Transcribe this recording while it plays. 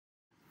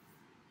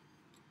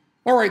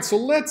All right, so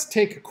let's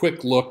take a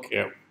quick look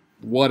at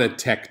what a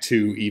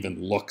Techttoo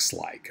even looks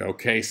like,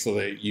 okay? So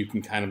that you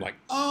can kind of like,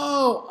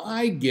 oh,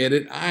 I get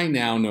it. I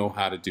now know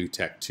how to do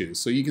Techttoo.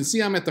 So you can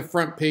see I'm at the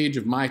front page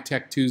of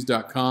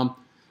mytechttoos.com.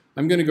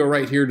 I'm going to go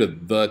right here to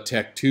the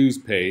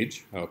Techttoos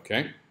page,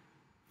 okay?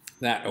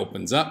 That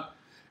opens up.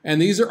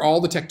 And these are all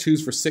the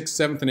Techttoos for 6th,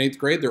 7th, and 8th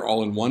grade. They're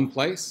all in one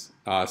place.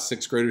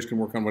 6th graders can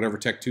work on whatever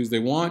Techttoos they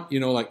want. You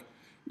know, like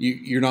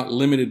you're not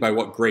limited by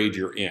what grade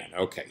you're in.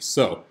 Okay,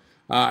 so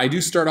I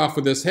do start off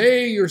with this,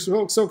 hey, you're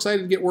so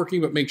excited to get working,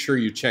 but make sure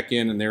you check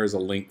in, and there is a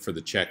link for the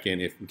check-in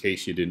in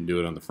case you didn't do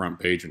it on the front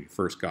page when you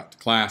first got to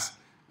class.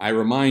 I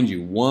remind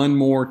you one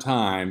more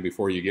time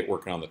before you get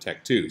working on the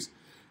Techttoos.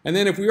 And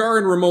then if we are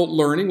in remote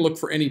learning, look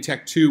for any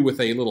Techttoo with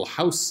a little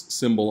house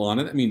symbol on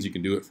it. That means you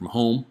can do it from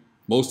home.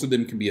 Most of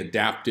them can be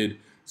adapted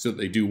so that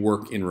they do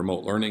work in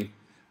remote learning.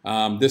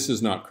 This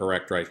is not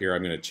correct right here.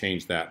 I'm going to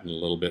change that in a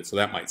little bit. So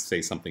that might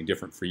say something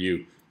different for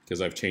you because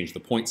I've changed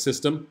the point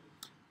system.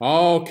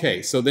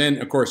 Okay, so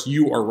then, of course,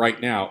 you are right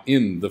now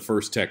in the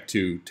first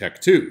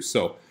Techttoo.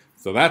 So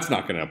that's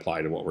not going to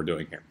apply to what we're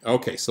doing here.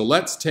 Okay, so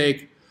let's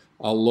take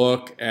a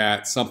look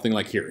at something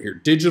like here,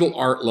 Digital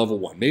Art Level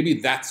 1. Maybe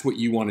that's what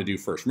you want to do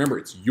first. Remember,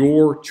 it's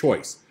your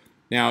choice.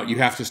 Now, you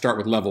have to start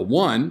with Level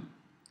 1,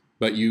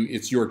 but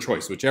it's your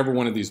choice, whichever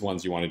one of these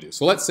ones you want to do.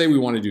 So let's say we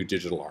want to do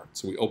digital art.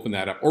 So we open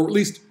that up, or at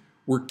least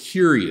we're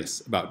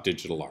curious about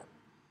digital art.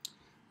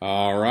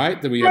 All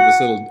right, then we have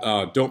this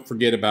little, don't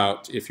forget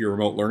about, if you're a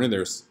remote learner,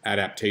 there's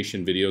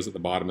adaptation videos at the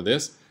bottom of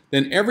this.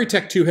 Then every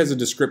Techttoo has a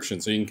description,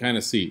 so you can kind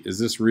of see, is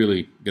this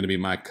really going to be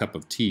my cup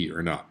of tea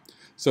or not?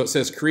 So it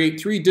says, create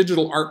 3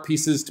 digital art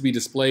pieces to be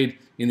displayed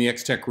in the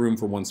X-Tech room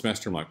for 1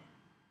 semester. I'm like,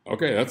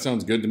 okay, that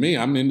sounds good to me.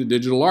 I'm into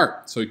digital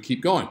art, so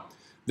keep going.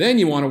 Then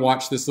you want to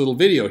watch this little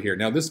video here.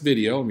 Now this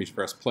video, let me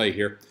press play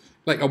here,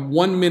 like a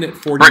 1 minute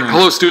 49. Right,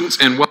 hello students,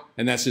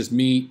 and that's just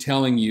me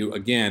telling you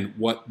again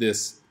what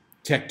this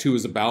Techttoo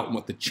is about and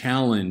what the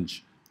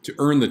challenge to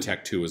earn the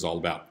Techttoo is all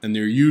about. And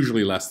they're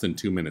usually less than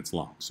 2 minutes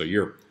long. So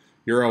you're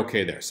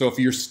okay there. So if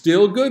you're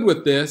still good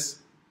with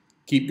this,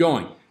 keep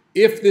going.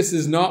 If this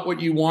is not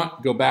what you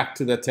want, go back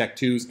to the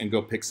Techttoos and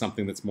go pick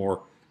something that's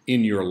more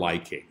in your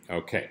liking.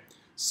 Okay.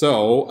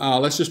 So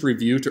let's just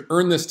review. To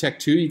earn this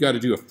Techttoo, you got to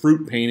do a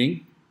fruit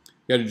painting.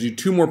 You got to do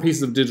 2 more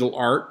pieces of digital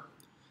art.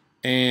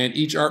 And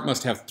each art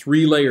must have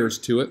 3 layers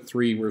to it.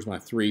 3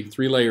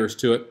 layers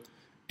to it.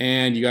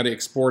 And you got to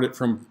export it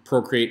from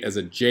Procreate as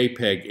a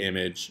JPEG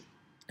image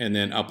and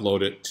then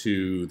upload it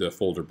to the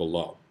folder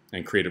below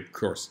and create a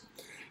course,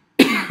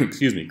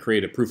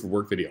 create a proof of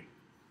work video.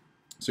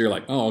 So you're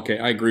like, oh, okay,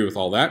 I agree with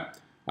all that.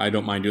 I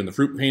don't mind doing the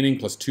fruit painting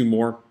plus 2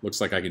 more.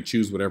 Looks like I can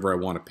choose whatever I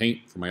want to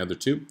paint for my other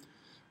 2.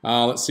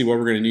 Let's see what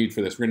we're going to need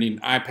for this. We're going to need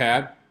an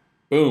iPad.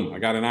 Boom, I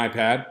got an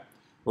iPad.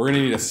 We're going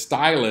to need a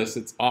stylus.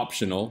 It's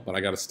optional, but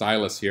I got a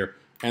stylus here.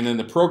 And then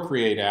the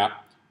Procreate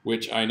app,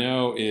 which I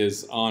know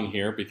is on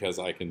here because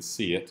I can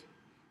see it.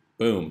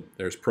 Boom,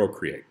 there's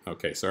Procreate.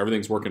 Okay, so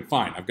everything's working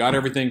fine. I've got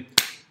everything.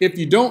 If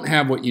you don't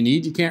have what you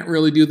need, you can't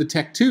really do the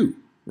Techttoo,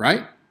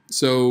 right?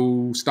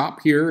 So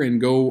stop here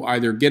and go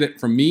either get it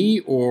from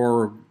me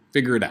or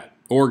figure it out.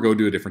 Or go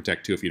do a different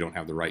Techttoo if you don't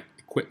have the right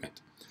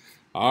equipment.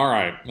 All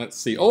right, let's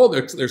see. Oh,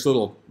 there's a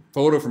little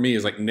photo for me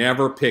is like,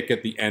 never pick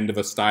at the end of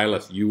a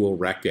stylus. You will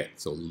wreck it,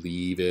 so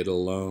leave it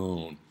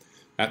alone.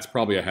 That's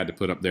probably I had to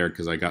put up there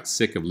because I got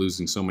sick of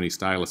losing so many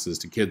styluses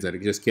to kids that I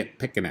just kept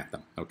picking at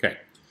them. Okay,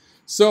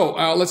 so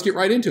let's get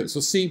right into it. So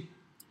see,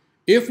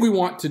 if we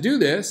want to do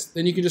this,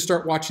 then you can just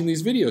start watching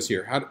these videos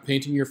here.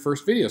 Painting your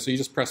first video. So you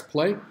just press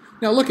play.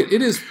 Now look,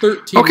 it is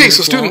 13 okay, minutes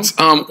so students,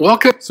 long.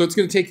 welcome. So it's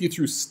going to take you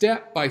through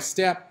step by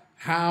step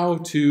how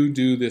to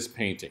do this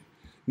painting.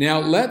 Now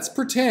let's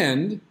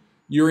pretend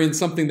you're in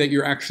something that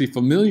you're actually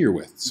familiar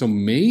with. So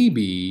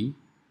maybe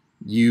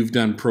you've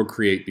done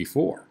Procreate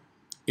before.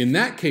 In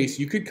that case,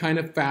 you could kind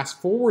of fast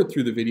forward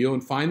through the video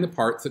and find the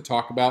parts that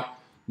talk about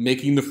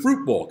making the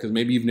fruit bowl, because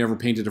maybe you've never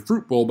painted a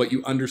fruit bowl, but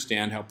you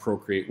understand how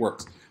Procreate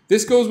works.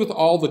 This goes with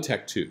all the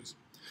Techttoos.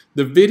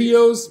 The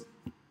videos,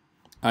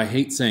 I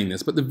hate saying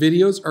this, but the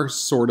videos are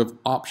sort of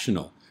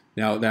optional.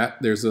 Now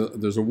there's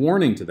a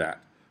warning to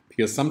that,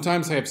 because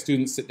sometimes I have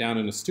students sit down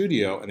in a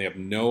studio and they have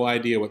no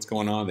idea what's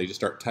going on. They just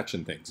start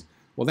touching things.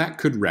 Well, that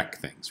could wreck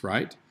things,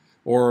 right?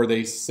 Or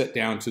they sit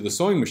down to the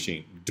sewing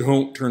machine.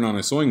 Don't turn on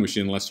a sewing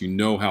machine unless you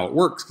know how it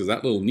works, because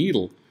that little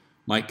needle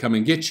might come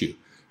and get you.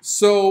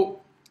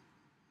 So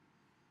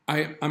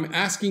I'm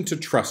asking to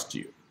trust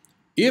you.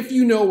 If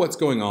you know what's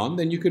going on,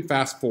 then you could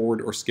fast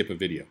forward or skip a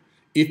video.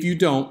 If you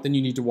don't, then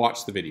you need to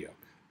watch the video.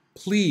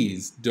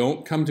 Please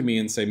don't come to me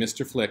and say,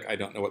 Mr. Flick, I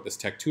don't know what this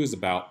Techttoo is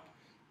about,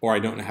 or I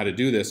don't know how to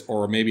do this,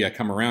 or maybe I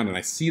come around and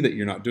I see that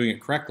you're not doing it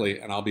correctly,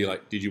 and I'll be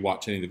like, did you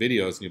watch any of the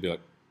videos? And you'll be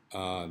like,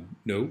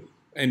 no.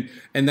 And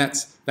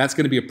that's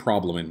going to be a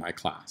problem in my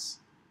class,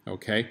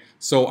 okay?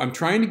 So I'm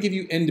trying to give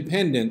you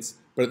independence,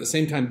 but at the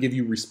same time give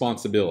you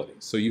responsibility.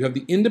 So you have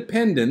the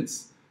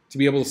independence to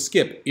be able to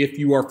skip if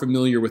you are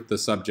familiar with the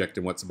subject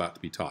and what's about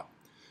to be taught.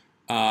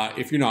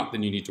 If you're not,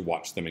 then you need to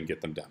watch them and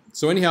get them done.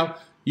 So anyhow,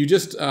 you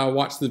just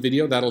watch the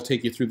video. That'll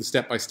take you through the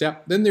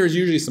step-by-step. Then there's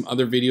usually some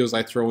other videos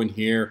I throw in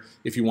here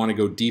if you want to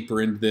go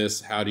deeper into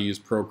this, how to use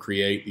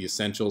Procreate, the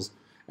essentials,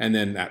 and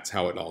then that's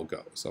how it all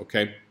goes,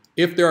 okay?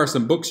 If there are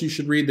some books you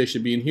should read, they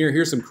should be in here.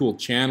 Here's some cool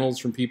channels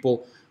from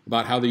people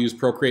about how they use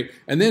Procreate.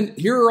 And then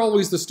here are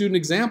always the student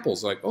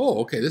examples, like, oh,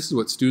 okay, this is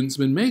what students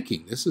have been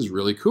making. This is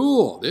really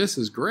cool. This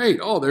is great.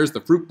 Oh, there's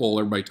the fruit bowl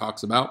everybody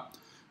talks about.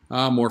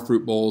 More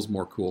fruit bowls,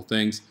 more cool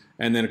things.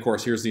 And then, of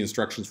course, here's the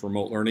instructions for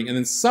remote learning. And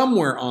then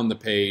somewhere on the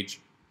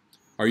page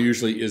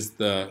usually is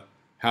the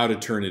how to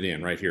turn it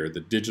in right here,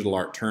 the digital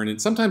art turn in.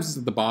 Sometimes it's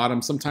at the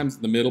bottom, sometimes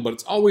in the middle, but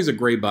it's always a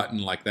gray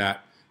button like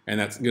that. And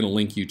that's going to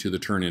link you to the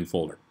turn in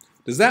folder.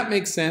 Does that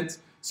make sense?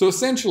 So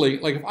essentially,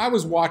 like if I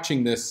was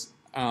watching this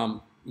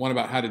one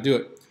about how to do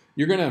it,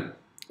 you're going to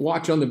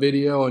watch on the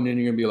video and then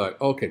you're going to be like,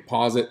 okay,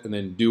 pause it and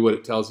then do what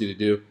it tells you to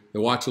do.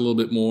 Then watch a little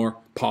bit more,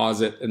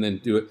 pause it, and then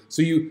do it.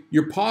 So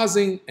you're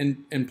pausing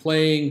and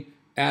playing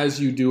as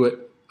you do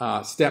it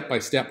step by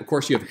step. Of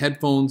course, you have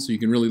headphones so you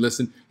can really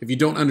listen. If you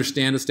don't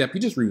understand a step, you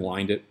just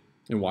rewind it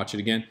and watch it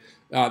again.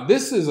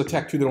 This is a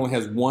Techttoo that only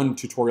has one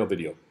tutorial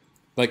video.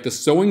 Like the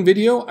sewing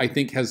video, I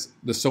think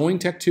the sewing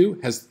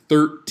Techttoo has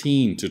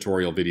 13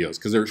 tutorial videos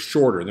because they're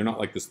shorter. They're not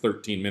like this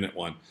 13-minute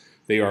one.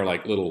 They are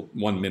like little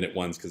 1-minute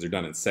ones because they're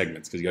done in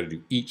segments because you got to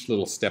do each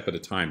little step at a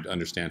time to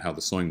understand how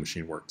the sewing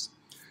machine works.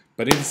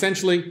 But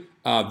essentially,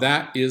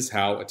 that is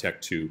how a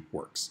Techttoo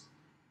works.